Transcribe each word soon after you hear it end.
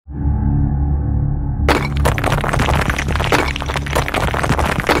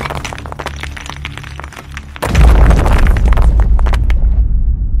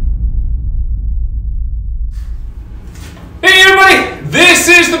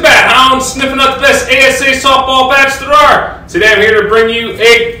around sniffing out the best ASA softball bats there are. Today I'm here to bring you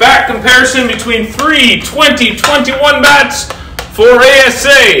a bat comparison between three 2021 bats for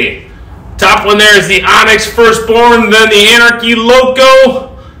ASA. Top one there is the Onyx Firstborn, then the Anarchy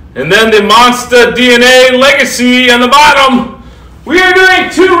Loco, and then the Monsta DNA Legacy on the bottom. We are doing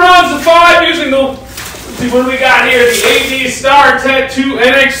 2 rounds of 5 using the, let's see what we got here, the AD Star Tattoo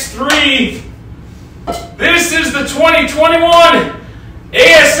NX3. This is the 2021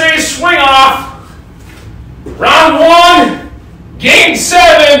 ASA Swing Off. Round 1, Game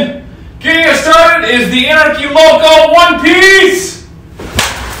 7. Getting us started is the Anarchy Loco 1pc.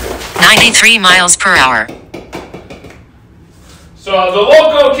 93 miles per hour. So the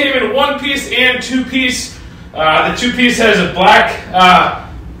Loco came in 1-piece and 2-piece. The 2-piece has a black, a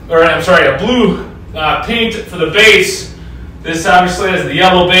blue paint for the base. This obviously has the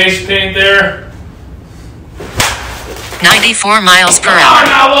yellow base paint there. 94 miles per hour.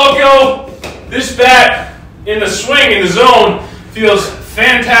 Now, Loco! This bat in the swing, in the zone, feels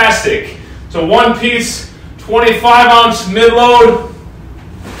fantastic. It's a 1-piece, 25-ounce mid-load.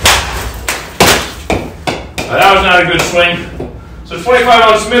 That was not a good swing. So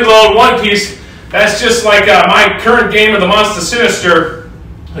 25-ounce mid-load, 1-piece. That's just like my current game of the Monsta Sinister.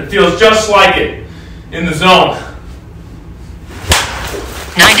 It feels just like it in the zone.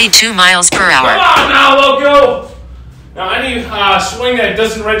 92 miles per hour. Come on now, Loco! Now any swing that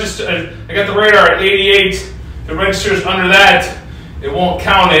doesn't register, I got the radar at 88. If it registers under that, it won't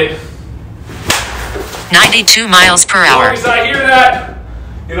count it. 92 miles per hour. As long as I hear that,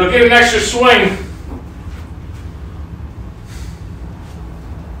 it'll get an extra swing.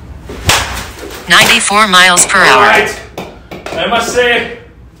 94 miles per hour. Alright, I must say,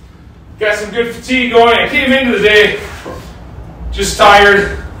 got some good fatigue going. I came into the day just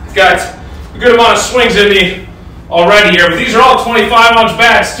tired. Got a good amount of swings in me already here, but these are all 25-ounce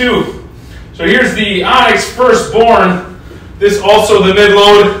bats too. So here's the Onyx Firstborn. This also the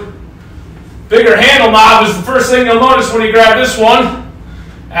mid-load. Bigger handle knob is the first thing you'll notice when you grab this one.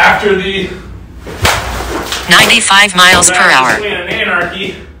 After the 95 miles per hour. An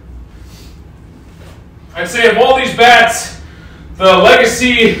Anarchy. I'd say of all these bats, the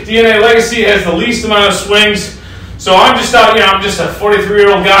Legacy, DNA Legacy has the least amount of swings. So I'm just out, I'm just a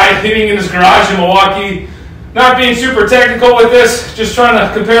 43-year-old guy hitting in his garage in Milwaukee. Not being super technical with this, just trying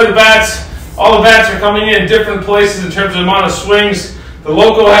to compare the bats. All the bats are coming in different places in terms of amount of swings. The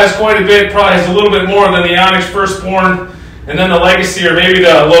Loco has quite a bit, probably has a little bit more than the Onyx Firstborn. And then the Legacy, or maybe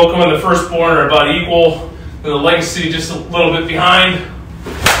the Loco and the Firstborn are about equal. The Legacy just a little bit behind.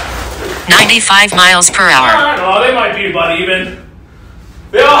 95 miles per hour. I don't know, they might be about even.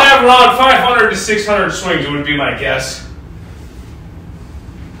 They all have around 500 to 600 swings, would be my guess.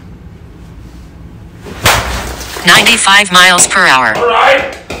 95 miles per hour. All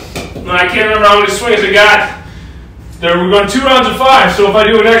right. I can't remember how many swings I got. We're going 2 rounds of 5, so if I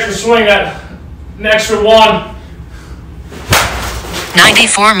do an extra swing, an extra one.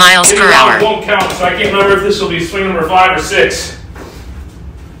 94 miles per hour. Won't count, so I can't remember if this will be swing number 5 or 6.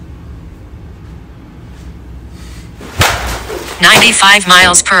 95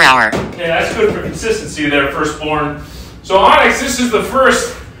 miles per hour. Yeah, that's good for consistency there, Firstborn. So Onyx, this is the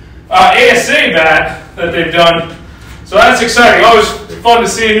first ASA bat that they've done. So that's exciting. Always fun to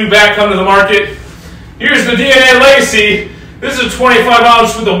see a new bat come to the market. Here's the DNA Legacy. This is a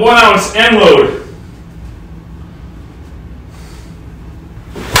 25-ounce with a 1-ounce end load.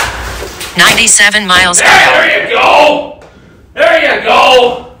 97 miles per hour. There you go. There you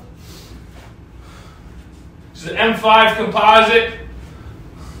go. This is an M5 composite.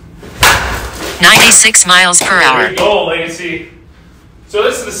 96 miles per hour. There you go, Legacy. So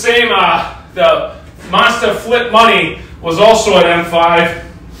this is the same, the Monsta Flip Money was also an M5.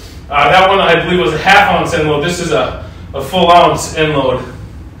 That one I believe was a 1/2-ounce end load. This is a full-ounce end load.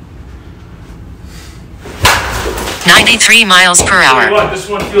 93 miles per hour. Tell you what, this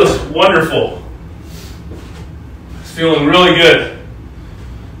one feels wonderful. It's feeling really good.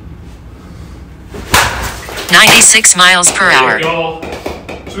 96 miles per hour. There you go.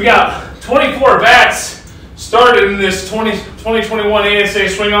 So we got 24 bats started in this 2021 ASA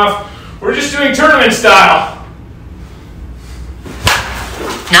Swing Off. We're just doing tournament style.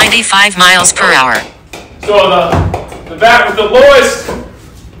 95 miles per hour. So the bat with the lowest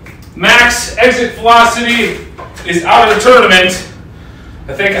max exit velocity is out of the tournament.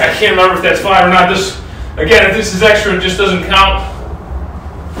 I can't remember if that's 5 or not. This, again, if this is extra, it just doesn't count.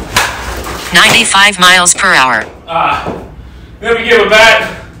 95 miles per hour. Then we give a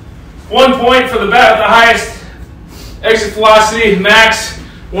bat 1 point for the bat with the highest exit velocity, max.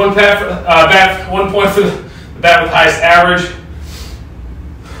 1 point for the bat with the highest average.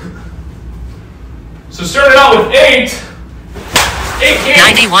 So started out with 8 games.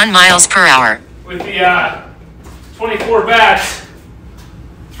 91 miles per hour. With the 24 bats.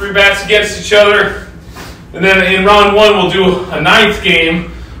 3 bats against each other. And then in round 1, we'll do a 9th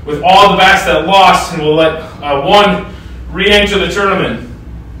game with all the bats that lost, and we'll let 1 re-enter the tournament.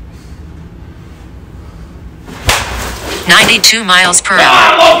 92 miles per hour.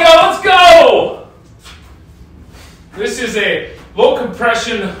 Come on, Loco, let's go! This is a low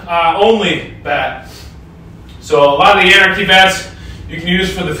compression only bat. So a lot of the Anarchy bats you can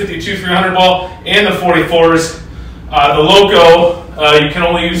use for the 52-300 ball and the 44s. The Loco you can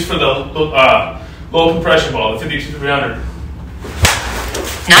only use for the low compression ball, the 52-300.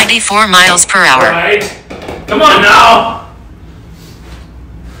 94 miles per hour. All right, come on now.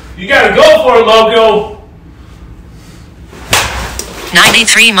 You gotta go for it, Loco.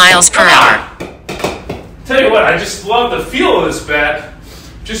 93 miles per hour. Tell you what, I just love the feel of this bat.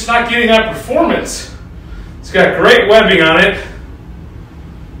 Just not getting that performance. It's got great webbing on it.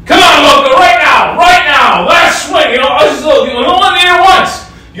 Come on, Loco, right now, right now. Last swing. You know, you only need it once.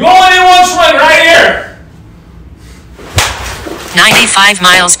 You only need one swing right here. 95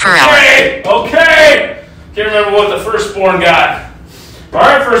 miles per hour. Okay, okay. Can't remember what the Firstborn got. All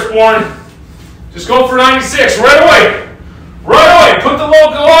right, Firstborn. Just go for 96 right away. Right away. Put the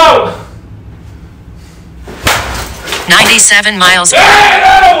Loco out. 97 miles per Hey, hour.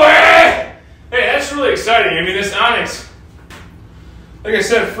 that away. Hey, that's really exciting. I mean, this Onyx, like I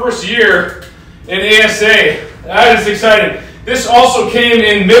said, first year in ASA. That is exciting. This also came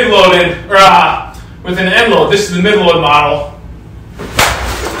in mid-loaded, or with an end load. This is the mid-load model.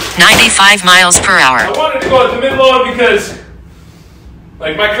 95 miles per hour. I wanted to go with the mid-load because,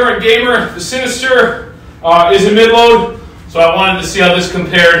 like my current gamer, the Sinister, is a mid-load, so I wanted to see how this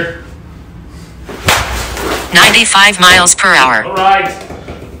compared. 95 miles per hour. All right.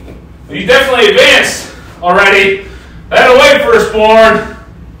 You definitely advanced already. That away, Firstborn.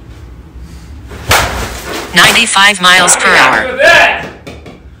 95 miles per hour. Look at that.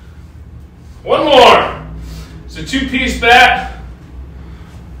 One more. It's a 2-piece bat.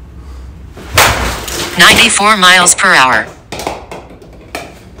 94 miles per hour.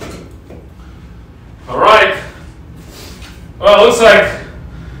 All right. Well, it looks like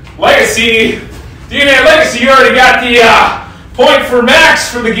Legacy, DNA Legacy, you already got the point for max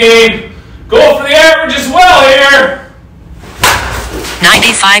for the game. Go for the average as well here.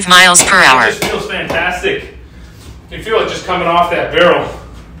 95 miles per hour. It just feels fantastic. You can feel it just coming off that barrel.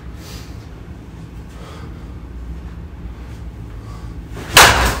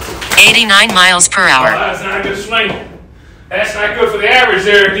 $89 miles per Oh, hour. that's not a good swing. That's not good for the average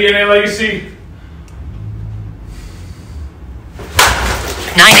there, DNA Legacy.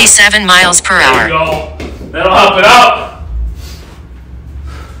 97 miles per There you hour. go. That'll help it out.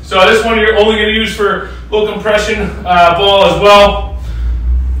 So this one you're only going to use for low compression ball as well.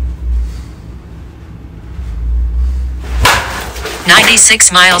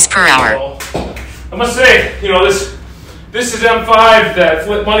 96 miles per hour. So, I must say, you know, this is M5. That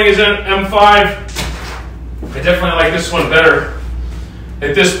Flip Money is M5. I definitely like this one better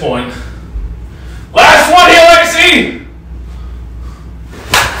at this point. Last one here, Legacy.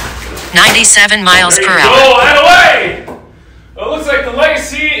 97 miles There per you hour. go, that away. Well, it looks like the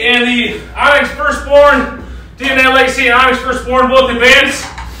Legacy and the Onyx Firstborn, DNA Legacy and Onyx Firstborn both advanced.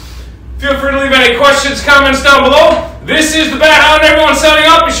 Feel free to leave any questions, comments down below. This is the Bat Hound. Everyone signing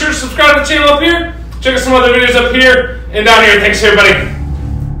up. Be sure to subscribe to the channel up here. Check out some other videos up here and down here. Thanks, everybody.